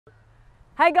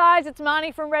Hey guys, it's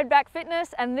Marnie from Redback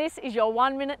Fitness and this is your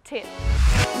 1 minute tip.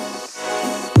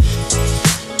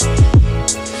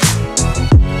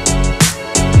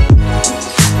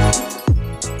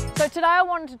 So today I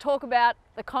wanted to talk about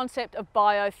the concept of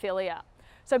biophilia.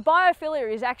 So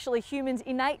biophilia is actually humans'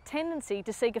 innate tendency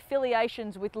to seek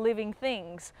affiliations with living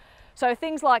things. So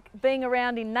things like being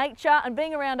around in nature and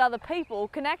being around other people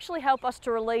can actually help us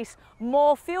to release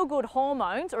more feel-good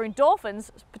hormones or endorphins,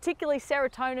 particularly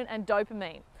serotonin and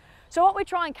dopamine. So what we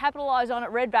try and capitalise on at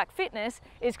Redback Fitness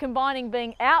is combining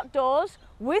being outdoors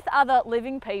with other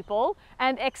living people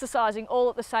and exercising all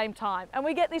at the same time. And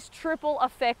we get this triple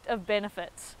effect of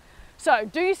benefits. So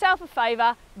do yourself a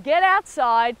favour, get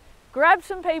outside, grab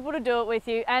some people to do it with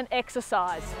you and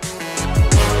exercise.